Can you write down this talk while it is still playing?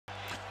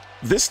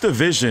This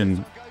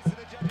division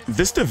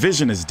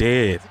is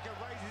dead.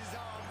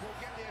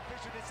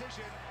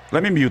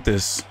 Let me mute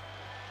this.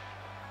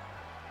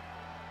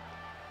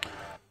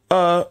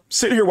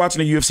 Sitting here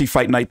watching the UFC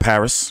Fight Night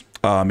Paris.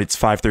 It's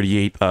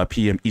 5:38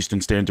 p.m.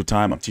 Eastern Standard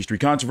Time. I'm T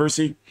Street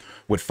Controversy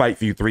with Fight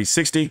View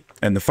 360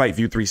 and the Fight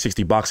View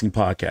 360 Boxing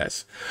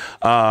Podcast.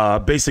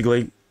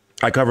 Basically,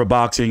 I cover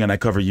boxing and I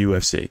cover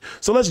UFC.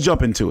 So let's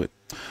jump into it.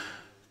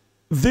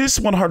 This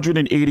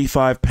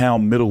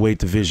 185-pound middleweight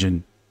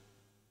division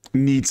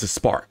needs a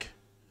spark.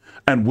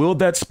 And will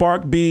that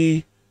spark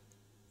be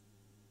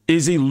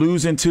Izzy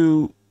losing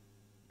to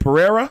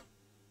Pereira?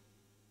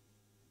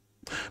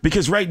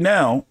 Because right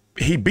now,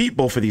 he beat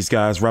both of these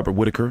guys, Robert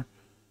Whittaker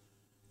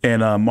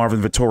and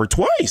Marvin Vettori,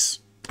 twice.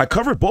 I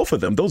covered both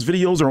of them. Those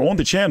videos are on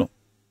the channel.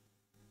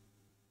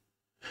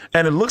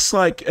 And it looks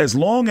like as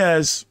long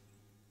as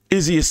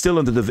Izzy is still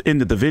in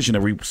the division,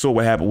 and we saw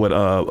what happened with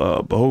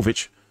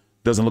Bohovic,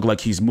 doesn't look like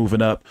he's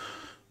moving up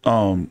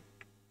to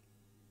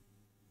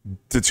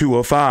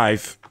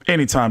 205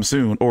 anytime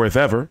soon, or if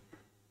ever.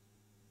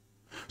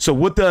 So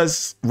what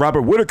does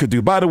Robert Whittaker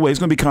do? By the way, it's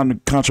going to be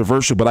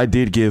controversial, but I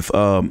did give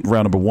round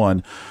number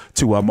one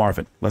to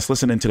Marvin. Let's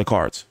listen into the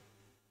cards.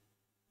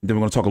 Then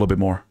we're going to talk a little bit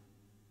more.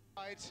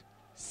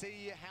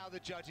 See how the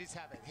judges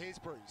have it. Here's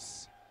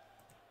Bruce.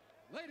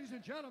 Ladies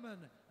and gentlemen,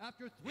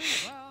 after 3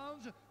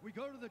 rounds, we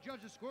go to the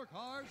judges'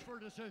 scorecards for a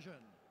decision.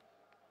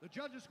 The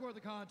judges score the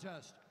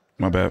contest.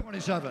 My bad.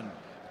 27,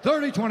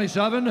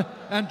 30-27,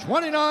 and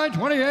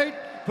 29-28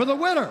 for the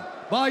winner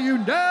by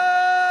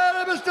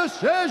unanimous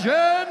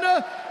decision,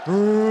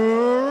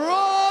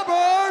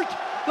 Robert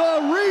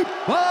the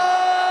Reaper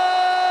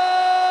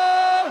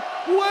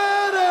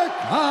Whittaker.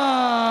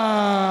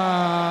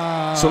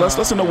 So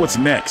let's know what's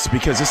next,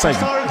 because it's like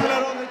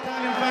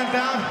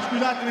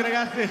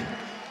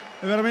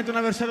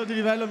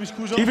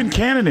even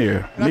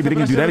Cannonier. Maybe they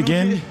can do that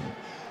again.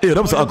 Ew,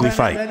 that was an ugly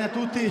fight.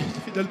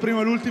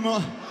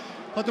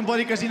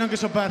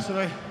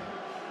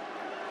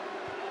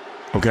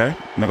 Okay, I'm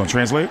not gonna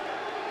translate.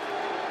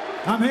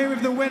 I'm here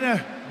with the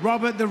winner,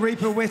 Robert the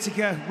Reaper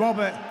Whittaker.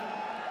 Robert,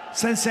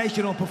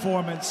 sensational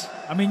performance.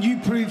 I mean, you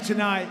proved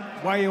tonight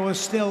why you are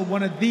still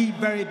one of the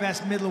very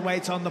best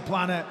middleweights on the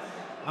planet.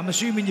 I'm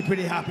assuming you're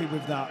pretty happy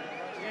with that.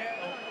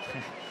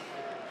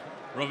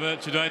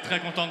 Robert, tu dois être très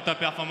content de ta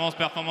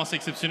performance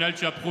exceptionnelle.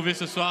 Tu as prouvé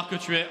ce soir que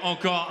tu es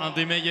encore un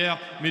des meilleurs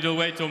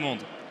middleweights au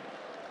monde.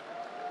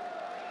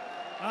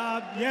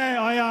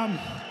 I'm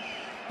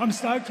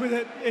stoked with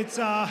it.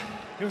 All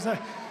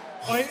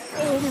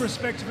the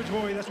respect to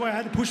Vettori. That's why I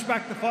had to push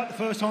back the fight the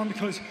first time,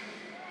 because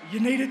you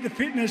needed the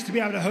fitness to be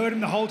able to hurt him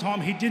the whole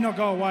time. He did not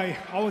go away.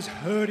 I was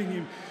hurting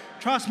him.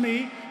 Trust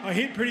me, I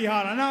hit pretty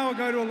hard. I know I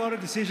go to a lot of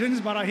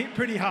decisions, but I hit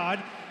pretty hard,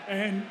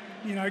 and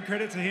you know,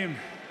 credit to him.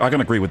 I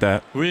can agree with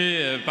that.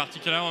 Oui,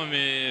 particulièrement,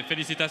 mais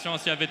félicitations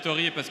aussi à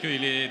Vettori parce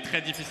qu'il est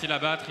très difficile à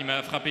battre. Il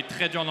m'a frappé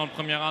très dur dans le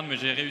premier round, mais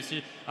j'ai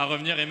réussi à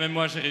revenir, et même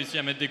moi j'ai réussi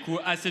à mettre des coups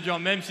assez durs,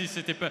 même si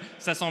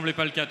ça semblait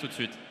pas le cas tout de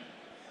suite.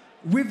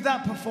 With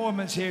that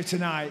performance here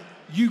tonight,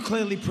 you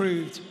clearly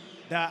proved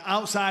that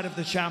outside of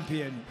the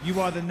champion,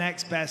 you are the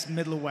next best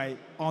middleweight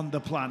on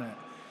the planet.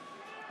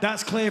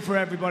 That's clear for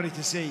everybody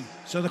to see.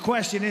 So the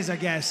question is, I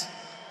guess,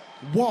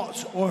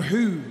 what or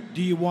who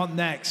do you want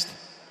next?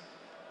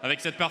 Avec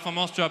cette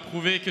performance, tu as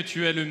prouvé que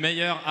tu es le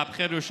meilleur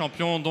après le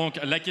champion. Donc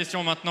la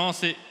question maintenant,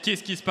 c'est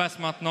qu'est-ce qui se passe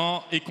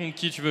maintenant et contre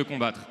qui tu veux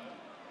combattre?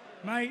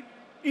 Mate,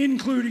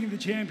 including the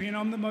champion,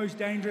 I'm the most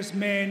dangerous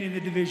man in the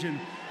division.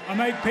 I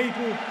make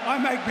people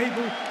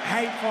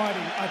hate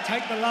fighting. I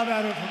take the love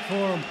out of it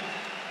for them.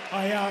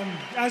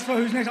 As for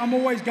who's next, I'm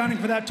always gunning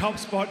for that top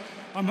spot.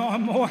 I'm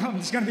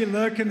just going to be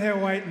lurking there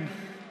waiting.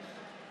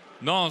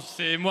 Non,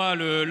 c'est moi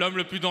l'homme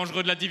le plus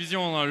dangereux de la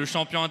division, le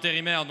champion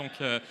intérimaire. Donc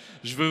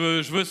je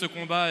veux ce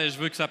combat et je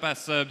veux que ça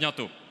passe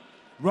bientôt.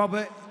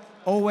 Robert,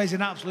 always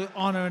an absolute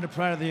honor and a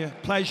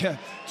pleasure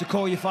to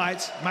call your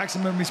fights.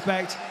 Maximum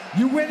respect.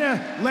 Your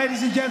winner,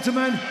 ladies and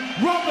gentlemen,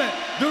 Robert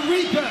the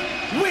Reaper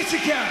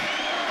Whittaker.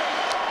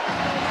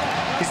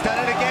 He's done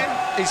it again.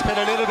 He's put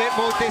a little bit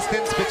more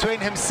distance between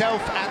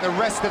himself and the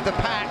rest of the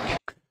pack.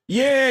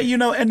 Yeah, you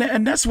know,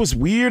 and that's what's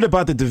weird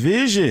about the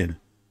division.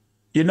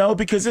 You know,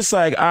 because it's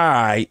like, all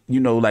right,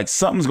 you know, like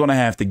something's going to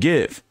have to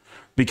give.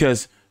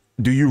 Because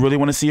do you really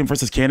want to see him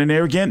versus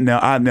Cannonier again?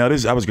 I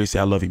was going to say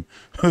I love him.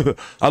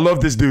 I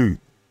love this dude.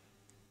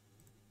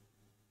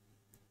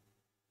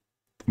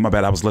 My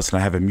bad, I was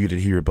listening. I have it muted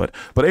here. But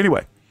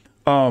anyway,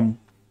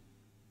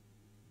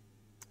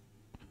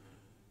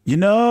 you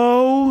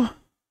know,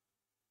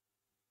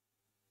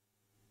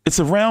 it's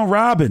a round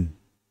robin.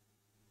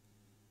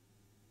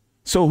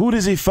 So who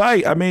does he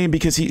fight? I mean,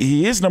 because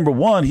he is number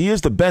one. He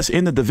is the best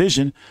in the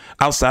division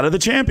outside of the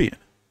champion.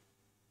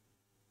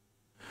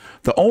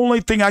 The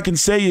only thing I can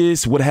say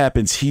is what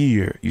happens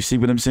here. You see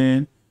what I'm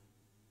saying?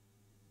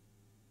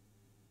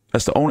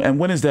 That's the only. And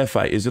when is that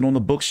fight? Is it on the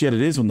books yet?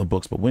 It is on the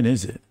books, but when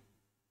is it?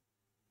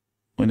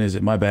 When is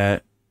it? My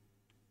bad.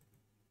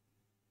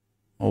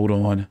 Hold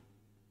on.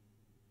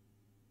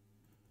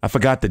 I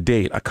forgot the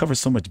date. I cover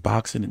so much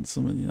boxing and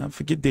so many, I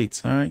forget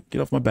dates. All right,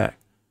 get off my back.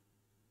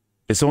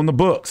 It's on the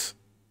books.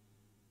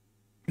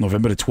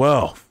 November the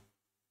 12th,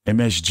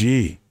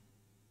 MSG.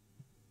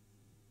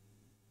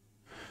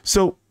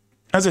 So,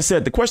 as I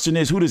said, the question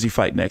is, who does he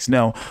fight next?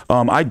 Now,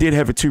 I did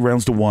have it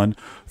 2-1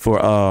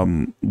 for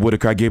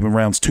Whittaker. I gave him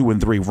rounds 2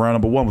 and 3. Round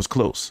number 1 was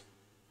close,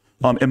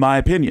 in my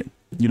opinion.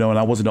 You know, and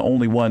I wasn't the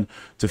only one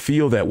to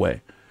feel that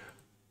way.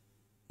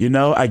 You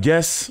know, I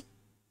guess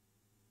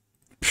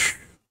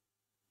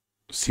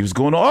he was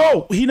going,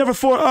 oh, he never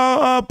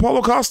fought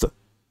Paulo Costa.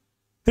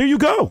 There you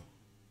go.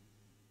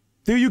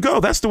 There you go.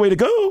 That's the way to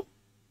go.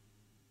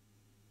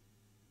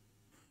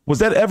 Was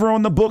that ever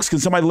on the books? Can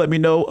somebody let me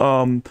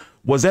know?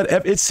 Was that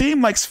ever? It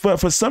seemed like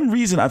for some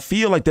reason, I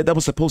feel like that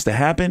was supposed to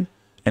happen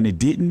and it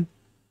didn't.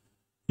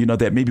 You know,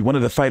 that maybe one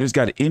of the fighters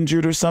got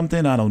injured or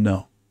something. I don't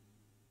know.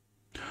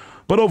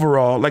 But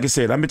overall, like I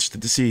said, I'm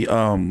interested to see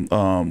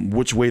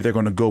which way they're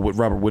going to go with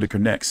Robert Whittaker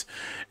next.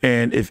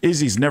 And if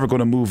Izzy's never going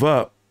to move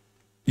up,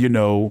 you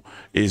know,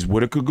 is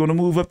Whittaker going to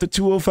move up to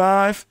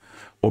 205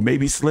 or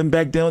maybe slim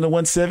back down to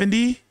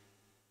 170?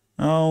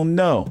 I don't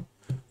know.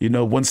 You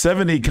know,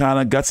 170 kind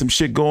of got some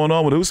shit going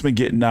on with Usman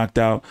getting knocked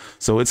out.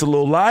 So it's a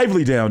little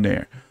lively down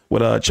there.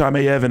 With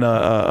Chimaev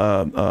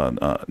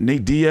and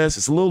Nate Diaz,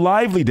 it's a little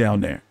lively down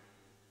there.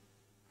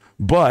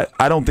 But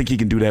I don't think he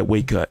can do that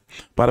weight cut.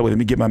 By the way, let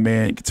me get my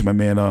man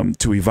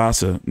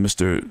Tuivasa,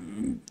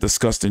 Mr.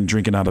 Disgusting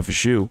drinking out of a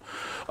shoe.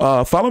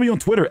 Follow me on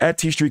Twitter at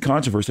T Street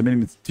Controversy. I'm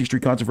in T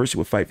Street Controversy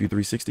with Fight View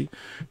 360.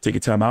 Take your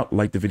time out,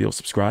 like the video,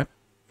 subscribe.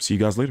 See you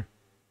guys later.